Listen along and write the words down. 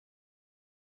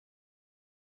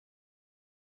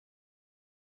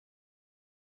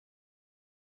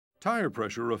Tire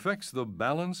pressure affects the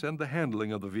balance and the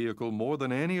handling of the vehicle more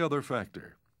than any other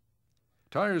factor.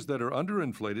 Tires that are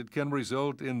underinflated can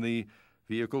result in the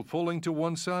vehicle pulling to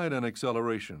one side on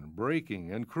acceleration,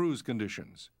 braking, and cruise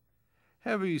conditions,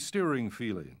 heavy steering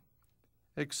feeling,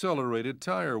 accelerated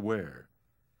tire wear,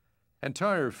 and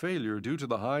tire failure due to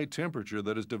the high temperature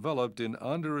that is developed in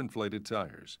underinflated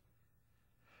tires.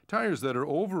 Tires that are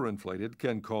overinflated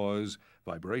can cause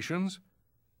vibrations,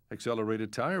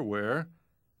 accelerated tire wear,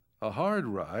 a hard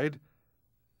ride,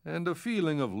 and a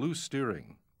feeling of loose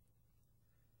steering.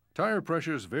 Tire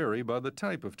pressures vary by the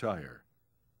type of tire,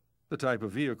 the type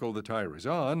of vehicle the tire is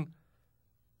on,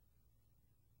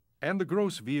 and the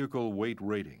gross vehicle weight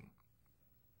rating.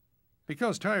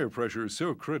 Because tire pressure is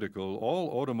so critical, all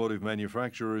automotive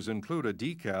manufacturers include a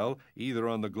decal either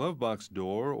on the glove box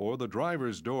door or the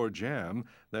driver's door jamb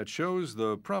that shows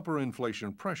the proper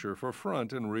inflation pressure for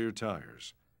front and rear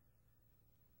tires.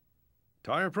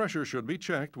 Tire pressure should be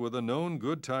checked with a known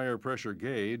good tire pressure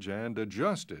gauge and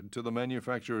adjusted to the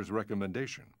manufacturer's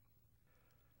recommendation.